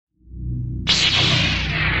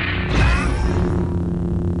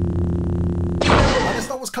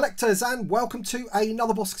Star Wars collectors, and welcome to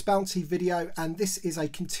another Bossk Bounty video. And this is a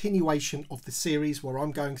continuation of the series where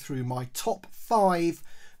I'm going through my top 5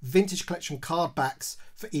 vintage collection card backs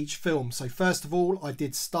for each film. So first of all, I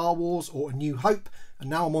did Star Wars or A New Hope, and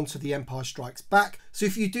now I'm on to The Empire Strikes Back. So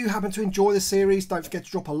if you do happen to enjoy the series, don't forget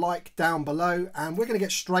to drop a like down below, and we're going to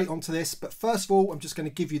get straight onto this. But first of all, I'm just going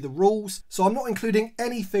to give you the rules. So I'm not including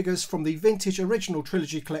any figures from the Vintage Original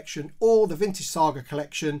Trilogy collection or the Vintage Saga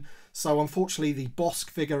collection. So unfortunately, the Bossk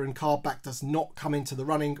figure and card back does not come into the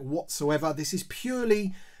running whatsoever. This is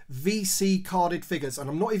purely VC carded figures, and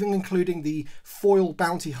I'm not even including the foil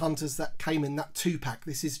bounty hunters that came in that 2-pack.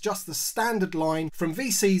 This is just the standard line from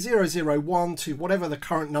VC 001 to whatever the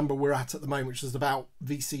current number we're at the moment, which is about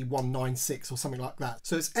VC 196 or something like that.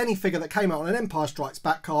 So it's any figure that came out on an Empire Strikes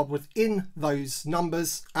Back card within those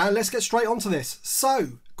numbers. And let's get straight onto this.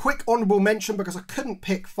 So quick honourable mention, because I couldn't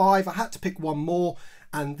pick 5, I had to pick one more.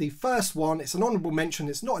 And the first one, it's an honourable mention,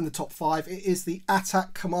 it's not in the top 5, it is the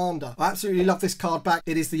Attack Commander. I absolutely love this card back.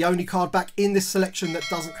 It is the only card back in this selection that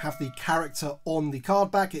doesn't have the character on the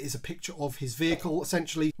card back. It is a picture of his vehicle,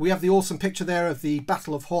 essentially. We have the awesome picture there of the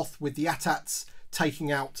Battle of Hoth with the AT-ATs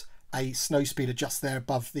taking out a snowspeeder just there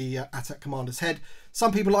above the Attack Commander's head.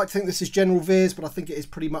 Some people like to think this is General Veers, but I think it is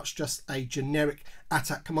pretty much just a generic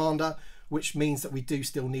Attack Commander, which means that we do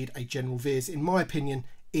still need a General Veers, in my opinion,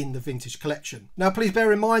 in the vintage collection. Now please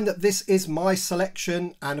bear in mind that this is my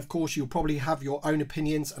selection, and of course you'll probably have your own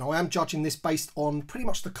opinions, and I am judging this based on pretty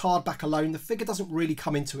much the card back alone. The figure doesn't really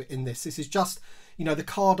come into it in this. This is just, you know, the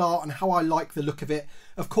card art and how I like the look of it.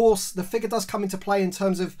 Of course the figure does come into play in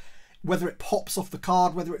terms of whether it pops off the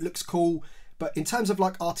card, whether it looks cool, but in terms of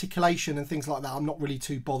like articulation and things like that, I'm not really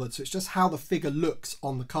too bothered. So it's just how the figure looks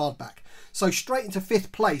on the card back. So straight into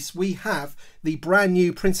 5th place we have the brand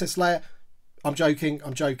new Princess Leia. I'm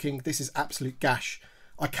joking. This is absolute gash.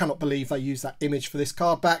 I cannot believe they used that image for this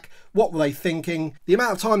card back. What were they thinking? The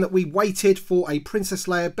amount of time that we waited for a Princess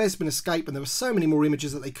Leia Bespin escape, and there were so many more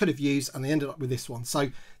images that they could have used, and they ended up with this one.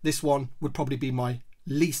 So this one would probably be my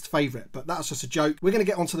least favourite, but that's just a joke. We're going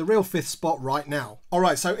to get onto the real 5th spot right now.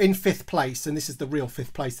 Alright, so in 5th place, and this is the real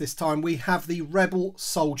 5th place this time, we have the Rebel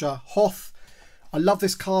Soldier Hoth. I love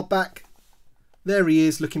this card back. There he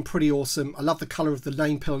is, looking pretty awesome. I love the colour of the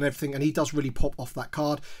name pill and everything, and he does really pop off that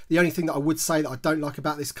card. The only thing that I would say that I don't like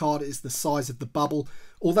about this card is the size of the bubble,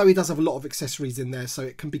 although he does have a lot of accessories in there, so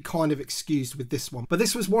it can be kind of excused with this one. But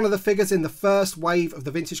this was one of the figures in the first wave of the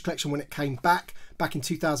vintage collection when it came back in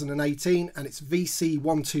 2018, and it's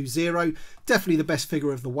VC120. Definitely the best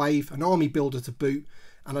figure of the wave, an army builder to boot.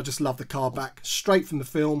 And I just love the card back, straight from the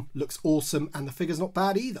film, looks awesome, and the figure's not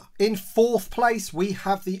bad either. In 4th place, we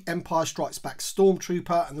have the Empire Strikes Back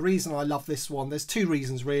Stormtrooper, and the reason I love this one, there's 2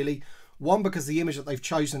 reasons really. One, because the image that they've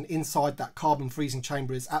chosen inside that carbon freezing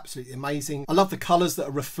chamber is absolutely amazing. I love the colours that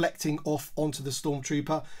are reflecting off onto the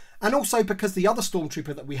Stormtrooper, and also because the other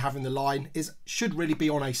Stormtrooper that we have in the line should really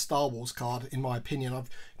be on a Star Wars card, in my opinion. I've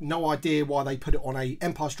no idea why they put it on a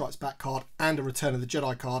Empire Strikes Back card and a Return of the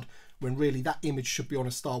Jedi card, when really that image should be on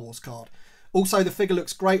a Star Wars card. Also, the figure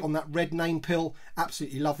looks great on that red name pill,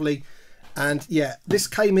 absolutely lovely. And yeah, this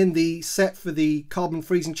came in the set for the carbon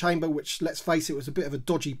freezing chamber, which, let's face it, was a bit of a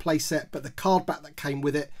dodgy play set, but the card back that came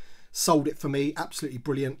with it sold it for me. Absolutely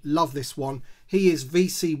brilliant. Love this one. He is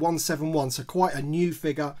VC171, so quite a new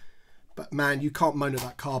figure. But man, you can't moan at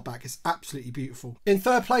that card back. It's absolutely beautiful. In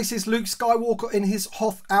 3rd place is Luke Skywalker in his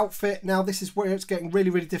Hoth outfit. Now this is where it's getting really,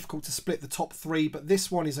 really difficult to split the top 3, but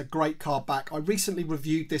this one is a great card back. I recently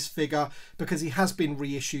reviewed this figure because he has been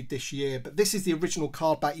reissued this year, but this is the original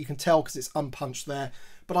card back. You can tell because it's unpunched there,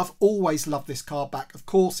 but I've always loved this card back. Of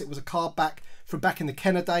course, it was a card back from back in the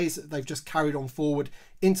Kenner days that they've just carried on forward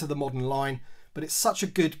into the modern line, but it's such a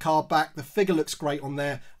good card back. The figure looks great on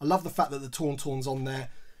there. I love the fact that the Tauntaun's on there.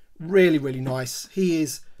 Really, really nice. He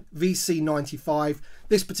is VC95.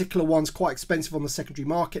 This particular one's quite expensive on the secondary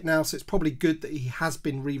market now, so it's probably good that he has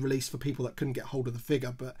been re-released for people that couldn't get hold of the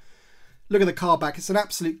figure. But look at the card back. It's an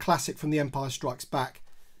absolute classic from The Empire Strikes Back.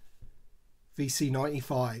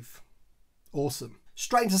 VC95. Awesome.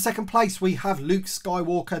 Straight into 2nd place, we have Luke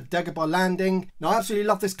Skywalker Dagobah Landing. Now, I absolutely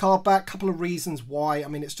love this card back. Couple of reasons why. I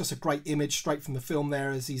mean, it's just a great image straight from the film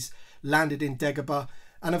there as he's landed in Dagobah.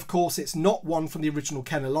 And of course, it's not one from the original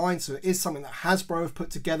Kenner line, so it is something that Hasbro have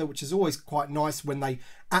put together, which is always quite nice when they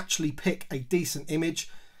actually pick a decent image.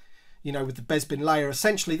 You know, with the Bespin layer.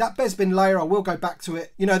 Essentially, that Bespin layer, I will go back to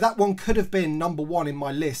it. You know, that one could have been number 1 in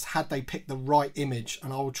my list had they picked the right image.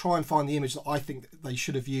 And I will try and find the image that I think that they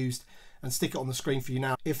should have used and stick it on the screen for you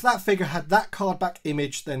now. If that figure had that card back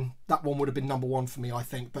image, then that one would have been number 1 for me, I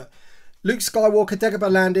think. But Luke Skywalker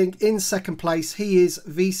Dagobah Landing in 2nd place. He is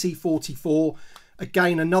VC44.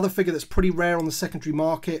 Again, another figure that's pretty rare on the secondary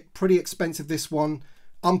market, pretty expensive this one.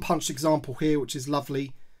 Unpunched example here, which is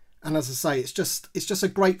lovely. And as I say, it's just a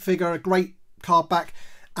great figure, a great card back.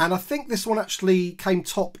 And I think this one actually came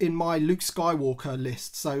top in my Luke Skywalker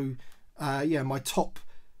list. So yeah, my top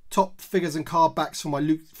figures and card backs for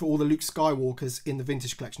all the Luke Skywalkers in the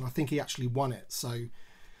vintage collection. I think he actually won it. So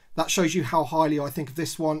that shows you how highly I think of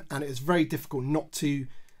this one, and it is very difficult not to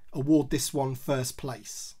award this one first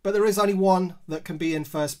place. But there is only one that can be in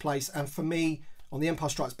first place, and for me, on the Empire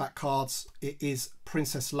Strikes Back cards, it is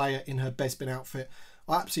Princess Leia in her Bespin outfit.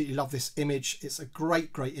 I absolutely love this image. It's a great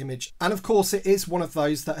image. And of course, it is one of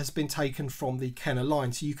those that has been taken from the Kenner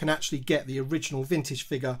line, so you can actually get the original vintage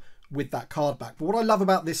figure with that card back. But what I love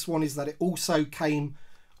about this one is that it also came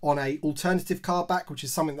on a alternative card back, which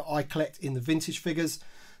is something that I collect in the vintage figures.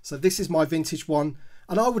 So this is my vintage one,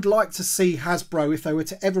 and I would like to see Hasbro, if they were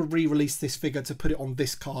to ever re-release this figure, to put it on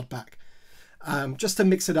this card back, just to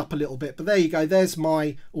mix it up a little bit. But there you go, there's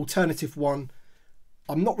my alternative one.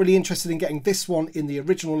 I'm not really interested in getting this one in the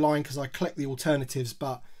original line because I collect the alternatives,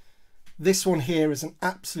 but this one here is an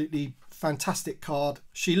absolutely fantastic card.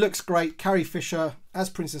 She looks great. Carrie Fisher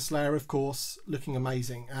as Princess Leia, of course, looking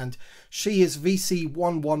amazing. And she is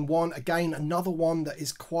VC111. Again, another one that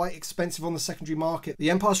is quite expensive on the secondary market.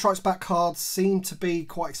 The Empire Strikes Back cards seem to be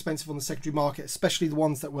quite expensive on the secondary market, especially the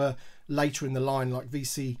ones that were later in the line, like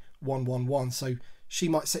VC111. So she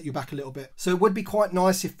might set you back a little bit. So it would be quite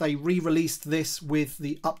nice if they re-released this with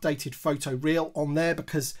the updated photo reel on there,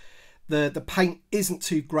 because the paint isn't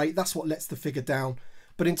too great. That's what lets the figure down.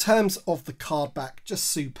 But in terms of the card back, just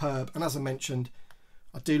superb. And as I mentioned,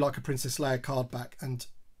 I do like a Princess Leia card back, and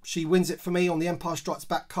she wins it for me on the Empire Strikes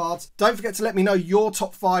Back cards. Don't forget to let me know your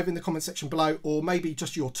top 5 in the comment section below, or maybe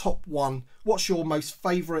just your top 1. What's your most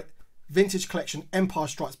favourite vintage collection Empire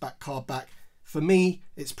Strikes Back card back? For me,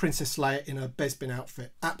 it's Princess Leia in her Bespin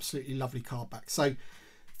outfit. Absolutely lovely card back. So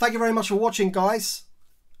thank you very much for watching, guys,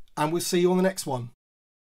 and we'll see you on the next one.